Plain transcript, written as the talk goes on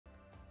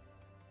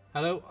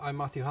Hello, I'm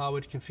Matthew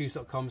Harwood,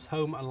 Confused.com's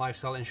home and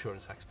lifestyle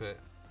insurance expert.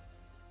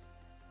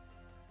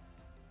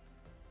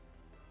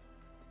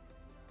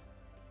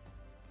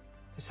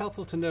 It's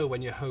helpful to know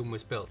when your home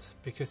was built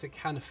because it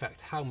can affect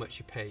how much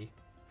you pay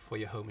for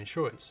your home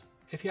insurance.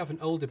 If you have an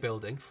older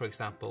building, for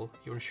example,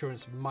 your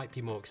insurance might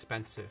be more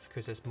expensive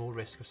because there's more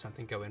risk of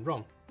something going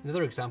wrong.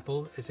 Another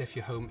example is if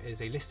your home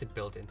is a listed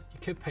building. You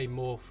could pay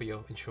more for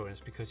your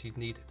insurance because you'd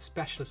need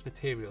specialist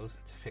materials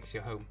to fix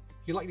your home.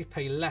 You'll likely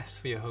pay less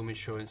for your home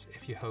insurance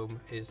if your home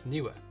is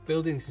newer.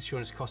 Buildings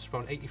insurance costs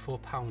around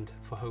 £84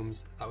 for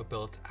homes that were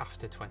built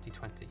after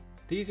 2020.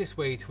 The easiest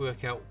way to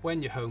work out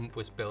when your home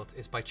was built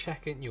is by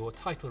checking your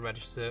title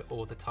register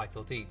or the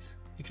title deeds.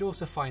 You can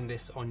also find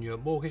this on your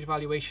mortgage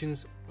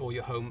valuations or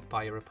your home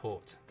buyer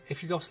report.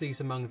 If you lost these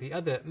among the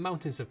other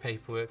mountains of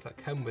paperwork that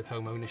come with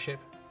home ownership,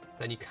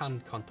 then you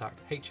can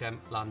contact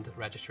HM Land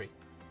Registry.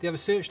 They have a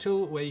search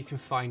tool where you can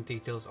find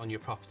details on your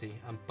property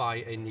and buy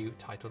a new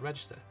title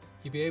register.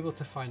 You'll be able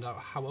to find out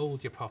how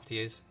old your property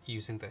is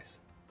using this.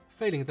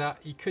 Failing that,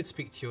 you could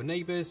speak to your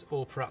neighbours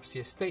or perhaps the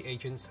estate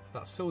agents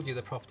that sold you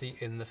the property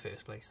in the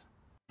first place.